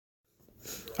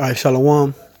All right,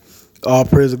 Shalom. All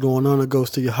praise is going on. It goes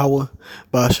to Yahweh,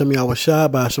 by Hashem Yahweh Shai,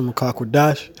 by Hashem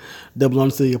Kakwadash. Double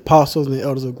honor to the apostles and the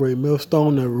elders of Great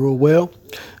Millstone that rule well.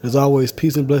 As always,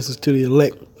 peace and blessings to the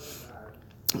elect.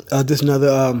 This is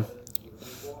another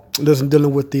this is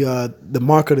dealing with the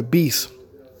mark of the beast,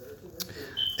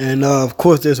 and of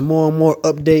course, there's more and more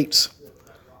updates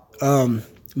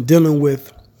dealing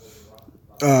with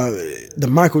the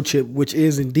microchip, which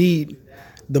is indeed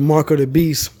the mark of the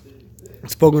beast,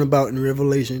 spoken about in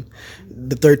Revelation,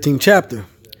 the 13th chapter.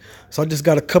 So I just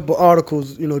got a couple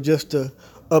articles, just to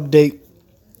update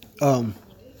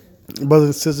brothers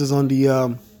and sisters on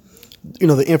the,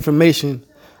 the information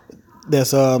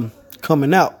that's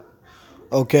coming out.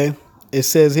 Okay, it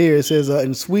says here,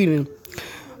 in Sweden.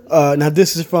 Now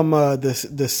this is from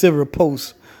the Silver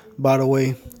Post, by the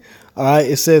way. All right,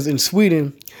 it says in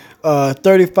Sweden,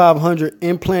 3,500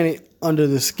 implanted under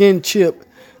the skin chip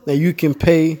that you can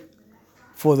pay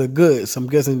for the goods. I'm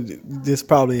guessing this is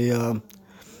probably a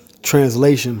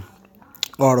translation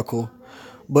article,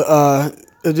 but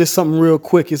just something real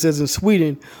quick. It says in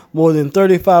Sweden, more than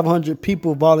 3,500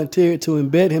 people volunteered to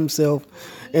embed himself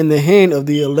in the hand of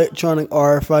the electronic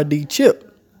RFID chip.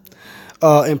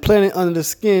 Implanted under the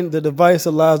skin, the device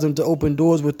allows them to open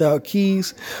doors without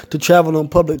keys, to travel on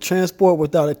public transport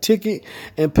without a ticket,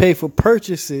 and pay for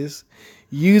purchases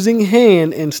using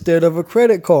hand instead of a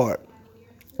credit card.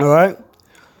 All right.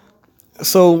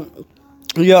 So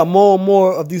you got more and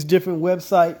more of these different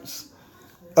websites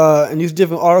and these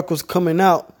different articles coming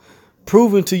out,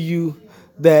 proving to you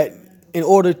that in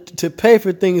order to pay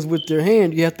for things with your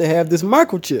hand, you have to have this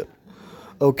microchip.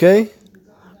 Okay.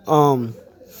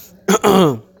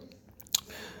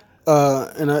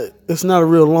 It's not a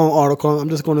real long article. I'm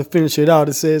just going to finish it out.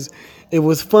 It says, it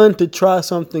was fun to try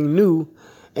something new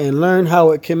and learn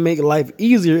how it can make life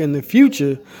easier in the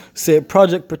future, said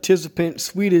project participant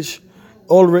Swedish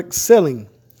Ulrich Selling.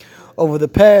 Over the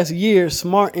past year,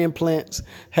 Smart Implants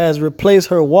has replaced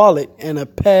her wallet and a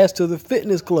pass to the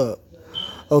fitness club.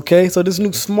 Okay, so this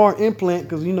new Smart Implant,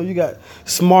 because you got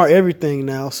smart everything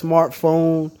now,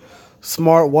 smartphone,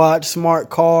 smart watch, smart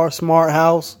car, smart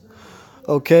house.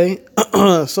 Okay,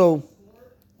 so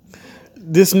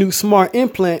this new Smart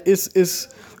Implant is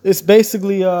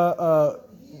basically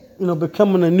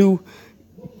becoming a new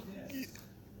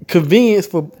convenience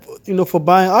for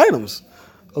buying items.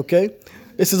 Okay,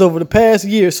 it says over the past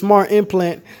year, Smart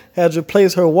Implant has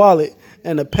replaced her wallet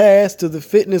and a pass to the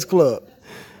fitness club.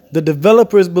 The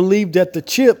developers believe that the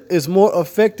chip is more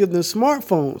effective than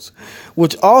smartphones,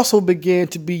 which also began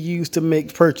to be used to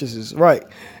make purchases. Right.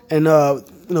 And,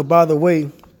 by the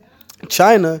way,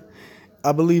 China,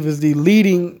 I believe, is the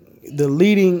leading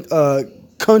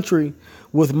country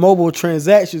with mobile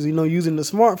transactions, using the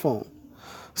smartphone.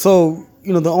 So,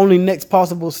 the only next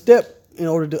possible step in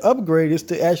order to upgrade is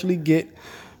to actually get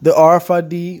the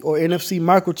RFID or NFC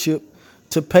microchip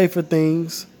to pay for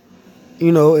things,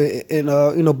 and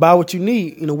buy what you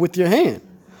need, with your hand.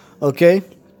 Okay.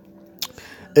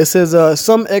 It says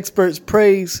some experts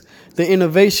praise the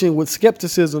innovation with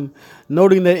skepticism,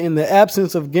 noting that in the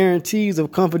absence of guarantees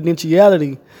of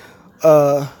confidentiality,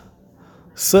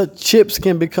 such chips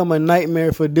can become a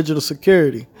nightmare for digital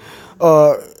security.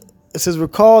 It says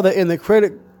recall that in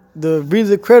the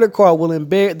Visa credit card will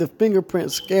embed the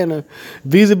fingerprint scanner.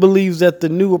 Visa believes that the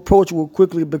new approach will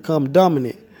quickly become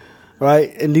dominant.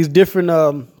 Right, and these different,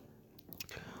 I'm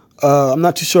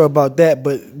not too sure about that,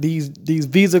 but these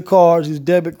Visa cards, these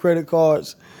debit credit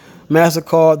cards,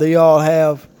 MasterCard, they all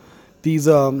have these,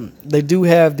 they do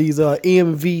have these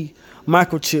EMV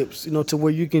microchips, to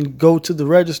where you can go to the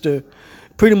register,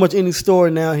 pretty much any store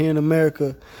now here in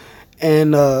America,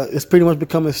 and it's pretty much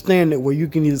becoming standard where you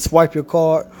can either swipe your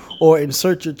card or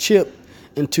insert your chip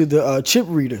into the chip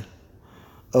reader.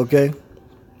 Okay.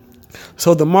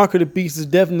 So the mark of the beast is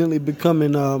definitely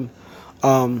becoming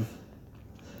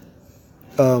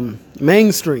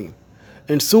mainstream,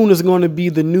 and soon it's going to be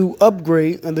the new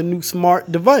upgrade and the new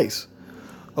smart device.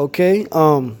 Okay.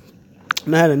 And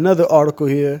I had another article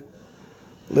here.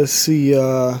 Let's see.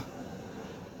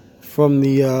 From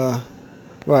the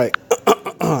right.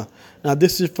 Now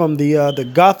this is from the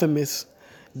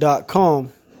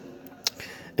Gothamist.com,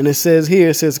 and it says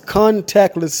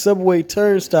contactless subway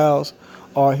turnstiles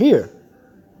are here.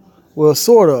 Well,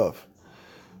 sort of.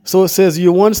 So it says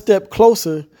you're one step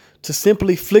closer to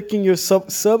simply flicking your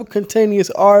subcutaneous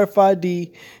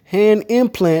RFID hand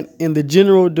implant in the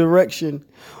general direction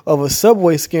of a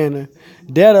subway scanner,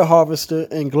 data harvester,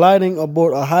 and gliding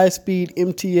aboard a high-speed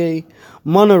MTA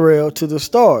monorail to the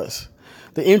stars.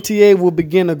 The MTA will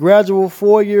begin a gradual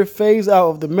 4-year phase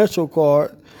out of the Metro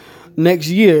card next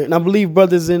year. And I believe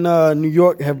brothers in New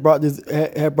York have brought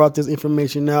this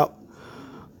information out.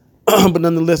 But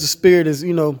nonetheless, the Spirit is,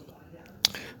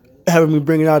 having me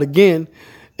bring it out again.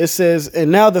 It says,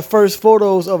 and now the first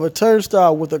photos of a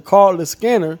turnstile with a cardless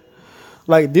scanner,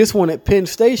 like this one at Penn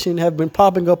Station, have been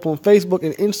popping up on Facebook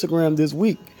and Instagram this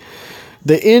week.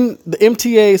 The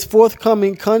MTA's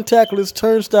forthcoming contactless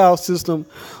turnstile system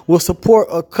will support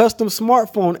a custom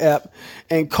smartphone app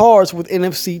and cards with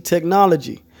NFC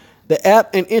technology. The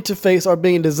app and interface are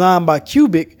being designed by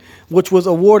Cubic, which was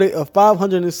awarded a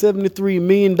 $573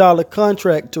 million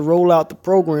contract to roll out the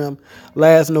program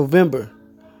last November.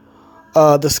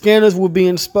 The scanners will be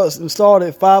installed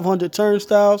at 500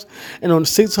 turnstiles and on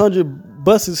 600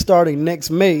 buses starting next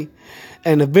May,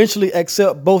 and eventually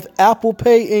accept both Apple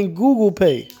Pay and Google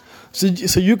Pay.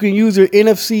 So you can use your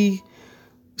NFC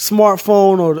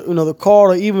smartphone or the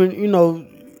card or even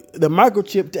the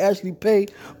microchip to actually pay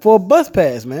for a bus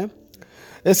pass, man.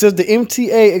 It says the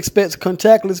MTA expects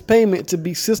contactless payment to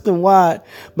be system-wide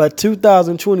by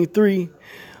 2023,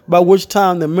 by which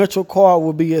time the Metro card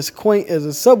will be as quaint as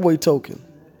a subway token.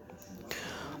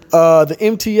 The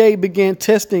MTA began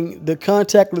testing the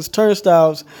contactless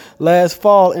turnstiles last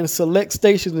fall in select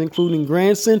stations, including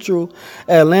Grand Central,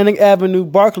 Atlantic Avenue,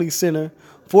 Barclays Center,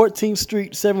 14th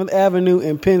Street, 7th Avenue,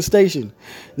 and Penn Station.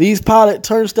 These pilot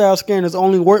turnstile scanners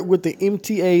only work with the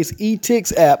MTA's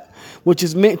eTix app, which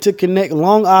is meant to connect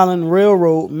Long Island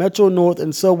Railroad, Metro North,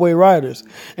 and subway riders.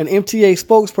 An MTA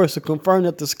spokesperson confirmed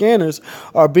that the scanners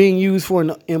are being used for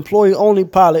an employee-only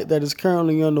pilot that is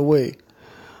currently underway.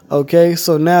 Okay,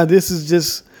 so now this is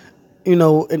just, an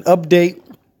update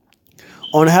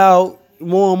on how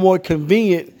more and more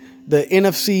convenient the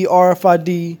NFC,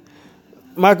 RFID,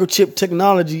 microchip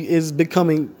technology is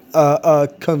becoming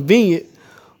convenient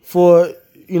for,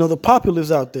 the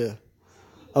populace out there.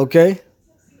 Okay?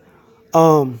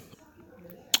 The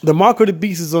mark of the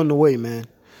beast is on the way, man.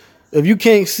 If you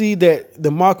can't see that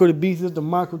the mark of the beast is the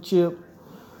microchip,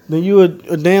 then you're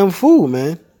a damn fool,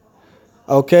 man.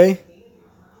 Okay?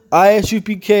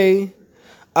 ISUPK,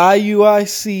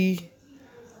 IUIC,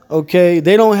 okay,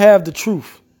 they don't have the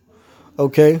truth,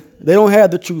 okay? They don't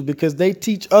have the truth because they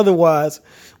teach otherwise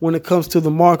when it comes to the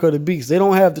mark of the beast. They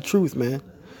don't have the truth, man,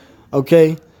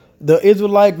 okay? The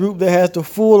Israelite group that has the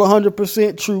full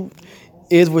 100% truth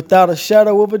is without a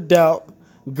shadow of a doubt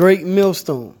Great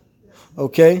Millstone,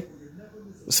 okay?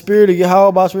 The spirit of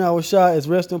Yahweh Bashmi Awashai is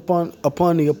resting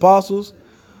upon the apostles,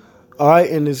 all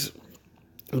right, and is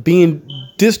being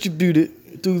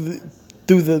distributed through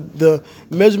the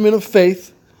measurement of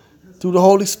faith, through the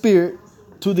Holy Spirit,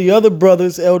 to the other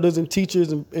brothers, elders, and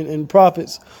teachers and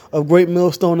prophets of Great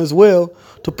Millstone as well,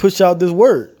 to push out this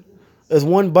word as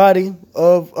one body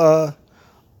of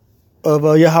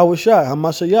Yahweh Shai,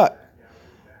 Hamashiach.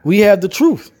 We have the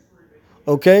truth,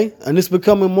 okay? And it's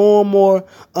becoming more and more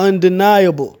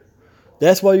undeniable.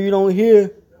 That's why you don't hear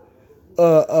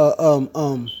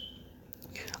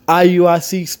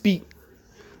IUIC speak,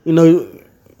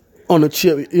 on the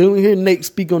chip. You don't hear Nate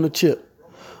speak on the chip,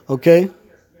 okay?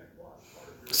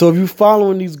 So if you're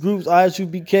following these groups,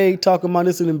 ISUBK, talking about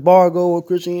this an embargo or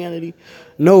Christianity,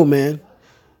 no, man,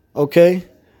 okay?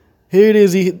 Here it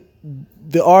is, the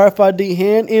RFID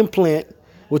hand implant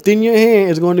within your hand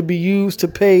is going to be used to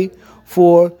pay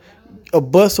for a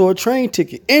bus or a train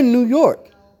ticket in New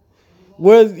York,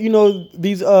 where,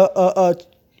 these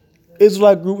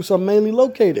Israelite groups are mainly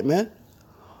located, man.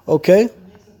 Okay?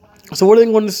 So what are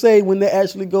they going to say when that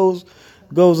actually goes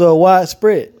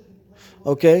widespread?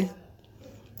 Okay?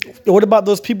 What about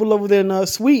those people over there in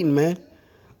Sweden, man?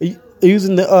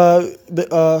 Using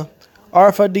the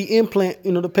RFID implant,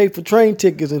 to pay for train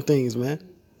tickets and things, man.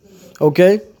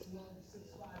 Okay?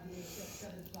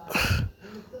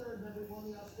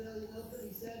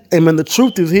 Hey, man, the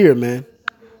truth is here, man.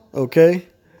 Okay?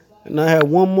 And I have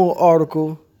one more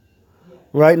article.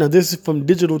 Right now, this is from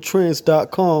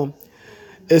digitaltrends.com.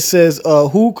 It says,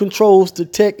 who controls the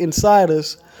tech inside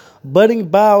us? Budding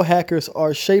biohackers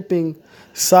are shaping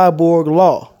cyborg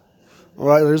law. All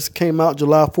right, this came out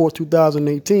July 4th,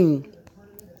 2018.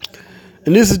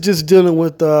 And this is just dealing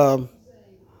with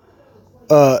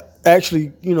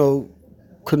actually,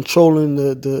 controlling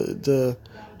the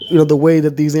way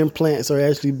that these implants are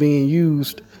actually being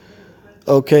used.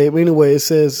 Okay, but anyway, it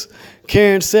says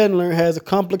Karen Sedler has a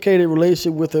complicated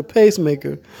relationship with her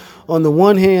pacemaker. On the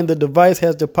one hand, the device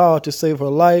has the power to save her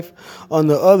life. On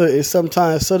the other, it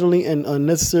sometimes suddenly and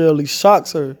unnecessarily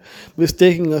shocks her,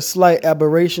 mistaking a slight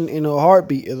aberration in her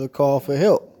heartbeat as a call for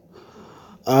help.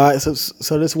 All right,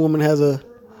 so this woman has a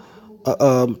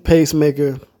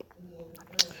pacemaker,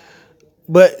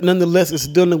 but nonetheless, it's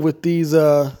dealing with these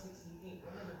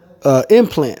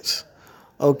implants.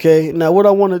 Okay, now what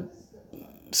I want to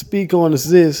speak on is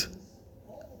this.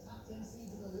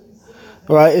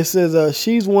 All right, it says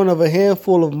she's one of a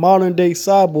handful of modern day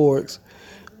cyborgs,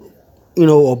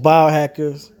 or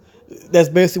biohackers. That's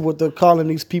basically what they're calling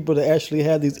these people that actually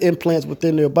have these implants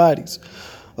within their bodies.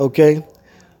 Okay,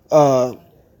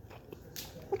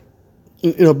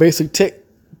 basic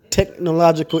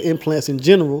technological implants in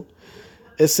general.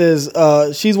 It says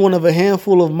she's one of a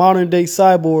handful of modern day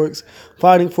cyborgs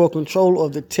fighting for control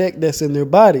of the tech that's in their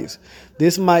bodies.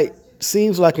 This might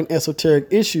seems like an esoteric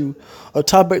issue, a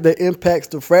topic that impacts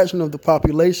the fraction of the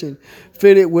population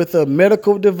fitted with a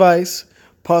medical device,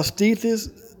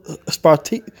 prosthesis,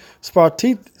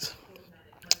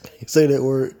 say that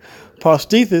word,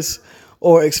 prosthesis,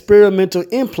 or experimental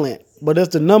implant. But as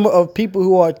the number of people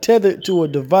who are tethered to a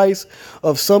device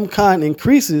of some kind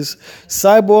increases,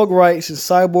 cyborg rights and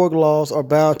cyborg laws are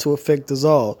bound to affect us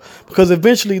all. Because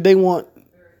eventually they want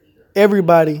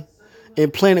everybody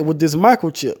implanted with this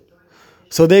microchip.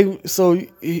 So here,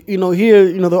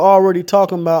 they're already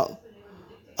talking about,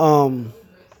 having,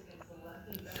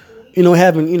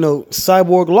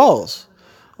 cyborg laws.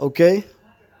 Okay.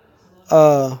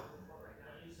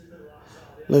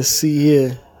 Let's see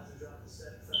here.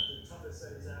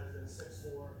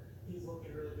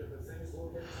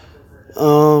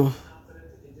 I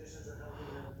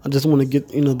just want to get,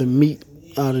 the meat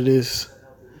out of this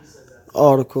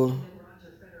article.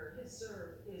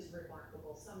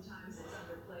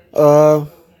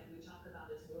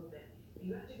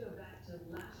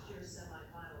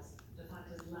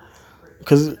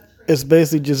 Because it's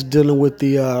basically just dealing with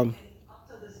the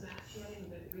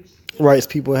rights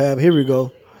people have. Here we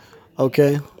go.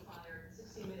 Okay.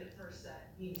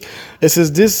 It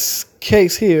says this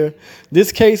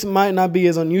case might not be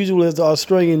as unusual as the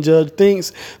Australian judge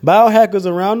thinks. Biohackers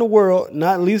around the world,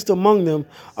 not least among them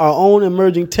our own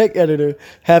emerging tech editor,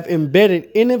 have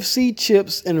embedded NFC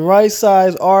chips and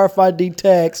right-sized RFID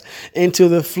tags into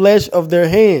the flesh of their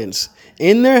hands.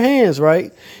 In their hands,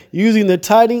 right? Using the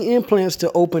tiny implants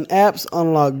to open apps,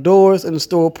 unlock doors, and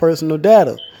store personal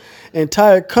data.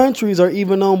 Entire countries are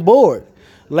even on board.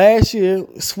 Last year,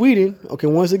 Sweden,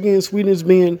 once again, Sweden is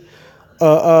being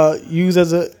used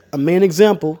as a main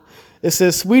example. It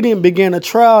says Sweden began a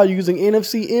trial using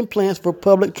NFC implants for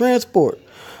public transport.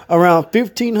 Around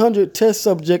 1,500 test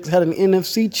subjects had an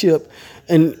NFC chip,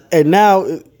 and now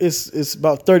it's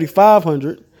about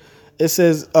 3,500. It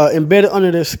says embedded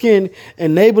under their skin,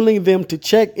 enabling them to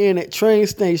check in at train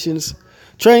stations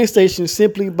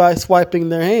simply by swiping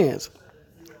their hands.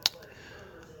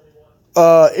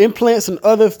 Implants and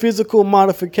other physical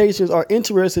modifications are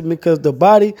interesting because the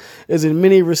body is in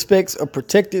many respects a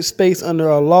protected space under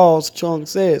our laws, Chung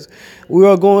says. We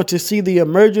are going to see the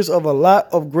emergence of a lot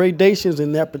of gradations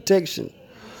in that protection.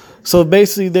 So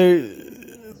basically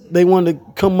they want to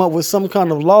come up with some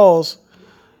kind of laws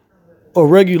or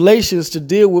regulations to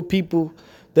deal with people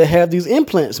that have these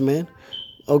implants, man.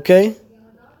 Okay?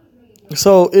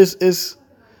 So it's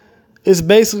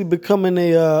basically becoming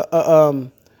a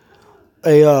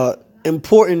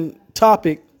important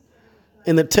topic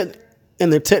in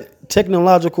the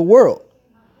technological world,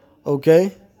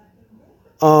 okay,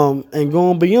 and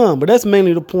going beyond. But that's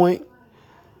mainly the point.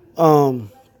 I'll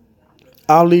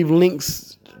leave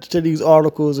links to these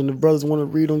articles, and if brothers want to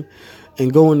read them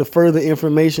and go into further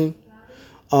information,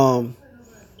 I'm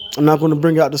not going to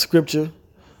bring out the scripture.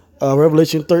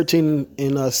 Revelation 13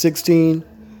 and 16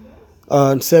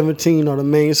 and 17 are the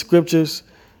main scriptures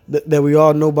that we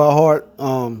all know by heart.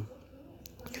 Amen.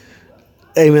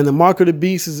 The mark of the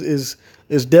beast is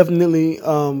definitely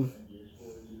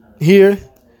here,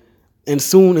 and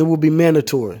soon it will be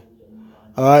mandatory.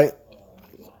 All right.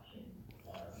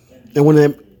 And when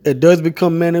it does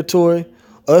become mandatory,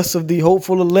 us of the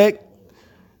hopeful elect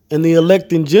and the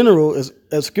elect in general,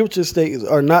 as Scripture states,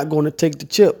 are not going to take the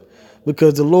chip,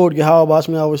 because the Lord Yahweh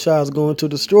is going to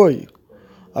destroy you.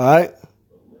 All right.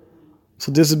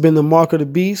 So this has been the mark of the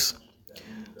beast.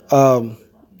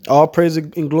 All praise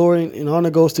and glory and honor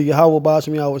goes to Yahweh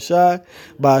Basham Yahushai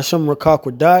by Hashem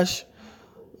Rakakwadash.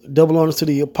 Double honors to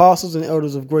the apostles and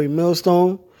elders of Great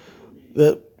Millstone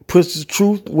that puts the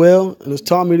truth well and has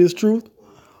taught me this truth.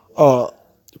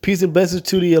 Peace and blessings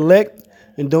to the elect,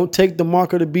 and don't take the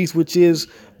mark of the beast, which is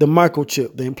the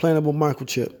microchip, the implantable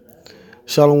microchip.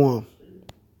 Shalom.